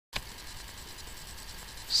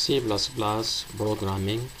C++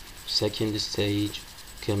 Programming, Second Stage,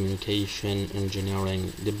 Communication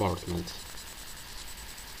Engineering Department.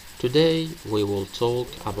 Today we will talk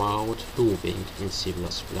about looping in C++.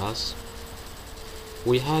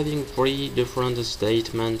 We're having three different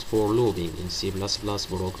statements for looping in C++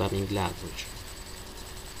 programming language.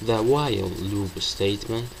 The while loop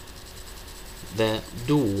statement, the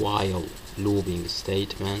do-while looping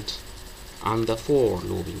statement, and the for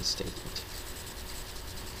looping statement.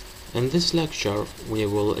 In this lecture, we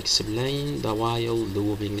will explain the while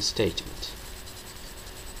looping statement.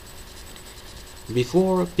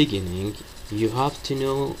 Before beginning, you have to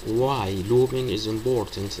know why looping is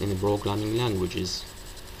important in programming languages.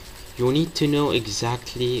 You need to know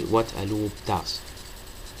exactly what a loop does.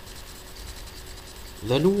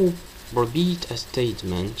 The loop repeats a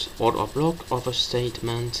statement or a block of a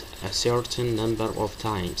statement a certain number of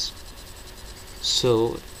times.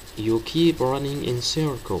 So you keep running in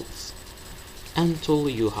circles until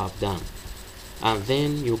you have done, and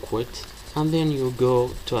then you quit, and then you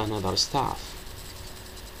go to another stuff.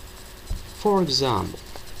 For example,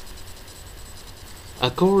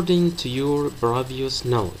 according to your previous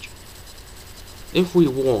knowledge, if we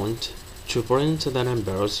want to print the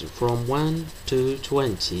numbers from 1 to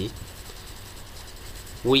 20,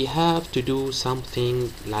 we have to do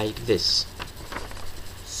something like this: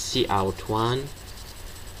 cout1,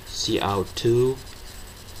 cout2,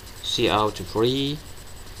 cout3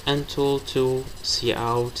 until to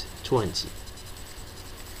cout20.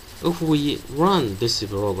 If we run this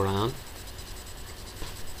program,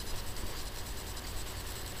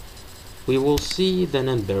 we will see the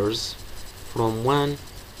numbers from 1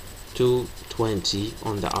 to 20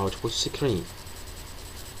 on the output screen.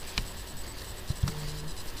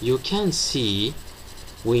 You can see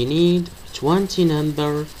we need 20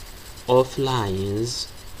 number of lines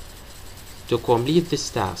to complete this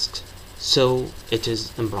task, so it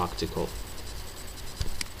is impractical.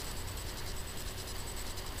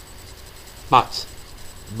 But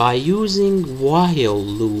by using while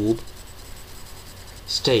loop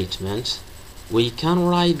statement, we can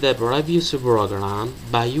write the previous program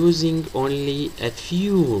by using only a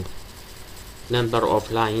few number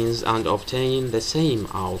of lines and obtain the same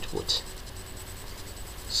output.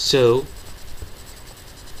 So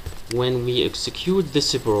when we execute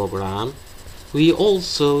this program, we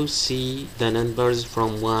also see the numbers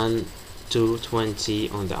from 1 to 20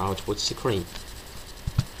 on the output screen.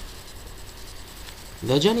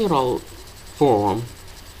 The general form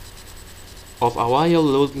of a while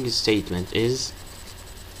looping statement is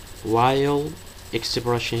while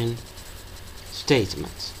expression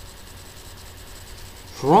statement.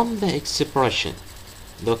 From the expression,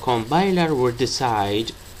 the compiler will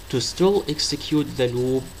decide to still execute the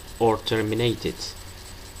loop or terminate it.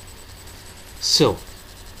 So,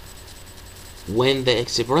 when the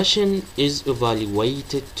expression is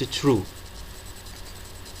evaluated to true,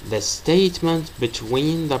 the statement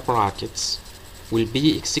between the brackets will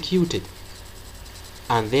be executed,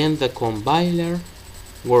 and then the compiler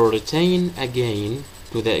will return again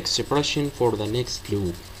to the expression for the next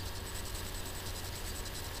loop.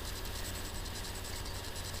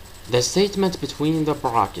 The statement between the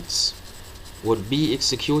brackets will be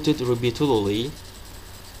executed repeatedly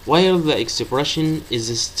while the expression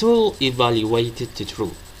is still evaluated to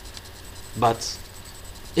true. But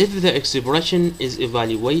if the expression is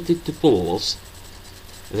evaluated to false,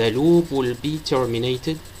 the loop will be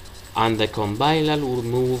terminated and the compiler will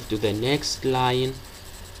move to the next line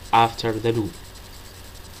after the loop.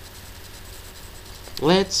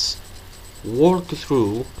 Let's work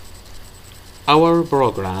through our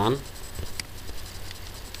program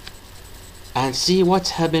and see what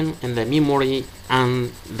happened in the memory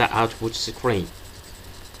and the output screen.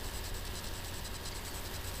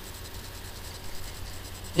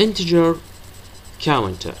 Integer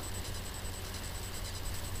counter.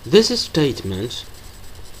 This statement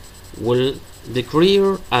will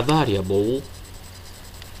declare a variable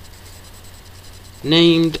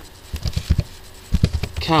named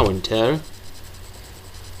counter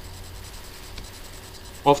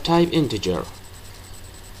of type integer.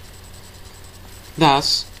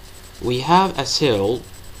 Thus, we have a cell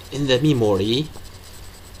in the memory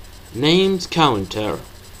named counter,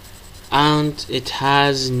 and it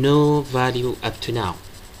has no value up to now.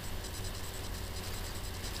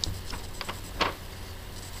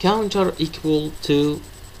 Counter equal to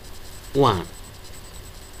 1.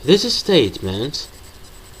 This statement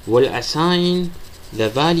will assign the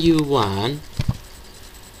value 1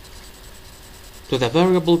 to the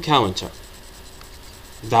variable counter.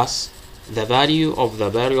 Thus, the value of the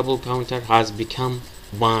variable counter has become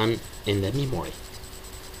 1 in the memory.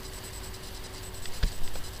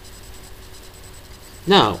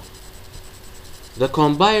 Now, the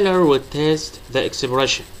compiler will test the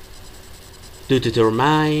expression to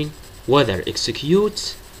determine whether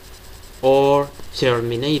execute or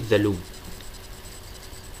terminate the loop.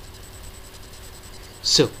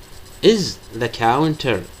 So, is the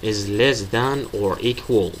counter is less than or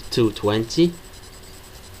equal to 20?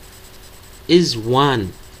 Is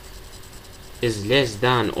 1 is less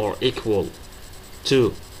than or equal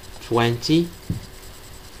to 20?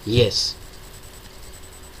 Yes.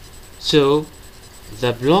 So,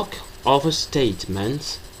 the block of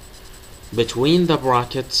statements between the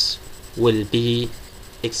brackets will be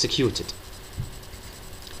executed.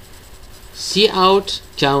 Cout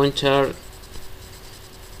counter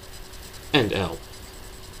and L.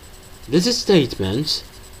 This statement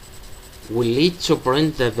will lead to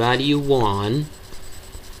print the value 1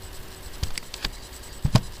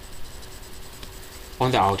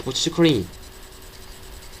 on the output screen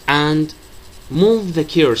and move the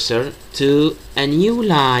cursor to a new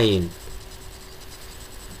line.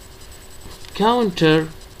 Counter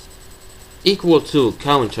equal to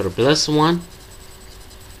counter plus 1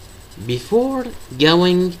 before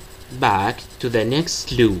going back to the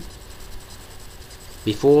next loop.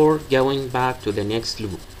 Before going back to the next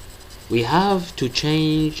loop, we have to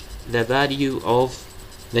change the value of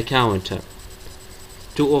the counter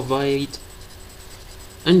to avoid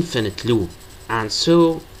infinite loop, and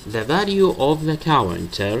so the value of the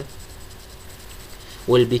counter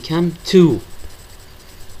will become 2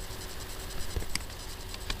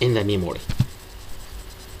 in the memory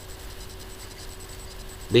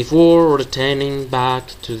before returning back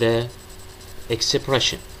to the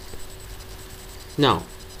expression. Now,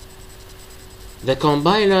 the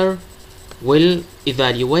compiler will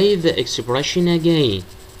evaluate the expression again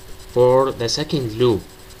for the second loop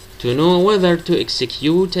to know whether to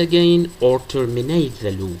execute again or terminate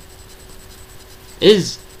the loop.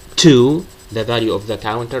 Is 2, the value of the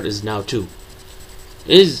counter is now 2.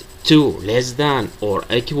 Is 2 less than or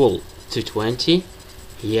equal to 20?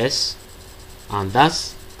 Yes. And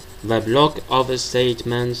thus, the block of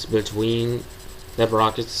statements between the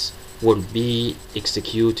brackets will be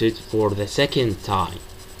executed for the second time.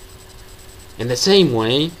 In the same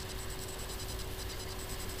way,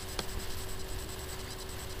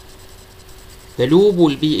 the loop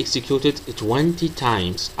will be executed 20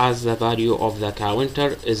 times as the value of the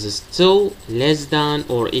counter is still less than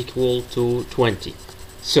or equal to 20.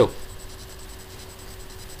 So,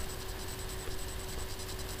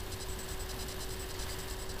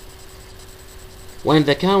 when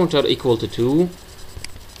the counter equal to 2,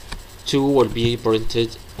 2 will be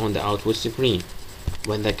printed on the output screen.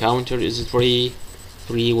 When the counter is 3,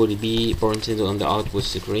 3 will be printed on the output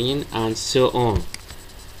screen, and so on.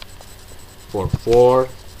 For 4,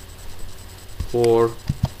 4,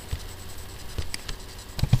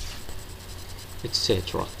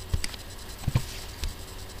 etc.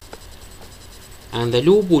 And the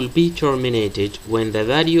loop will be terminated when the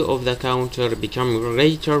value of the counter becomes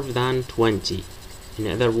greater than 20. In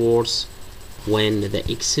other words, when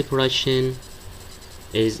the expression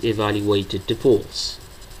is evaluated to false.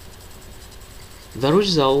 The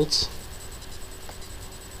result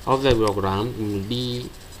of the program will be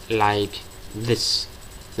like this.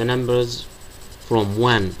 The numbers from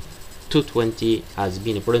 1 to 20 has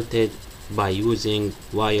been printed by using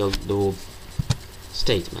while loop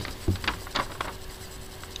statement.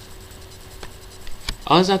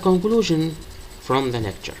 As a conclusion from the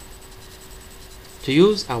lecture, to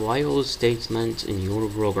use a while statement in your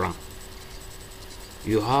program,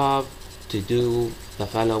 you have to do the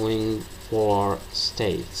following 4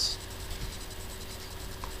 steps.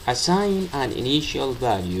 Assign an initial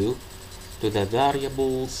value to the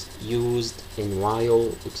variables used in while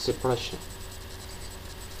expression.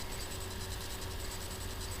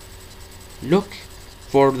 Look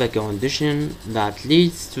for the condition that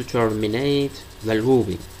leads to terminate the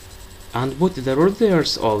looping and put the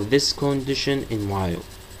reverse of this condition in while.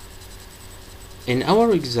 In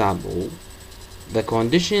our example, the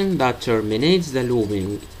condition that terminates the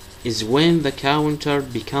looping is when the counter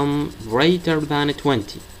becomes greater than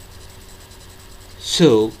 20.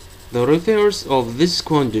 So, the reverse of this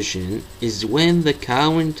condition is when the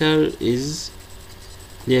counter is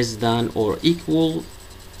less than or equal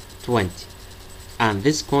 20, and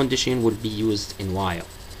this condition will be used in while.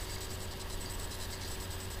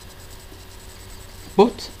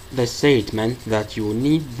 Put the statement that you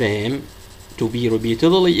need them to be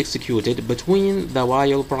repeatedly executed between the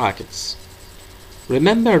while brackets.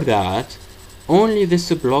 Remember that only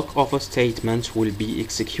this block of statements will be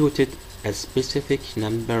executed a specific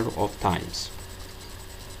number of times.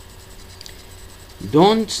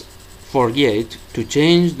 Don't forget to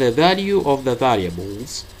change the value of the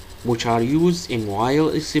variables which are used in while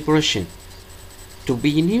expression to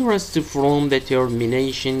be nearest from the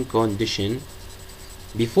termination condition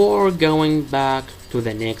before going back to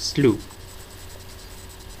the next loop.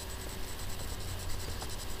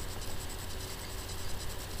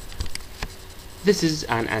 This is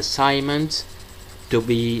an assignment to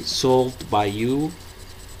be solved by you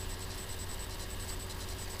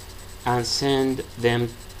and send them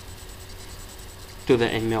to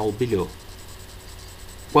the email below.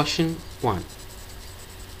 Question 1.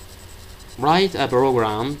 Write a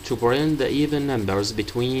program to print the even numbers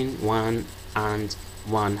between 1 and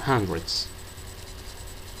 100.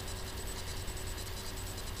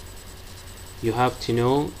 You have to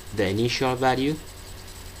know the initial value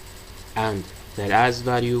and the last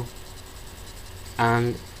value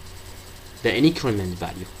and the increment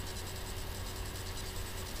value.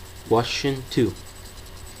 Question 2.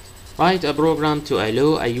 Write a program to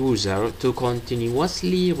allow a user to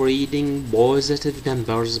continuously reading positive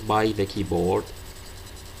numbers by the keyboard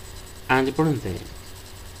and print them.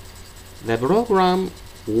 The program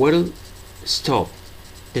will stop.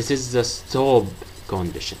 This is the stop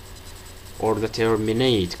condition or the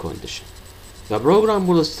terminate condition. The program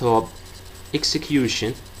will stop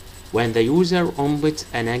execution when the user inputs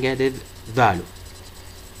a negative value.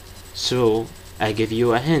 So I give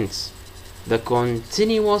you a hint. The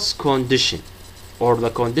continuous condition or the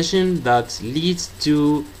condition that leads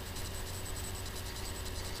to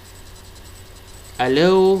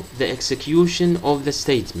allow the execution of the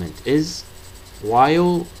statement is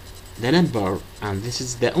while the number, and this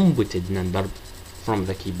is the inputted number from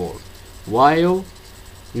the keyboard, while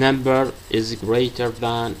number is greater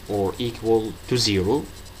than or equal to 0,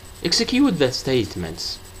 execute the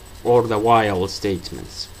statements or the while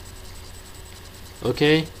statements.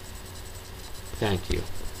 Okay, thank you.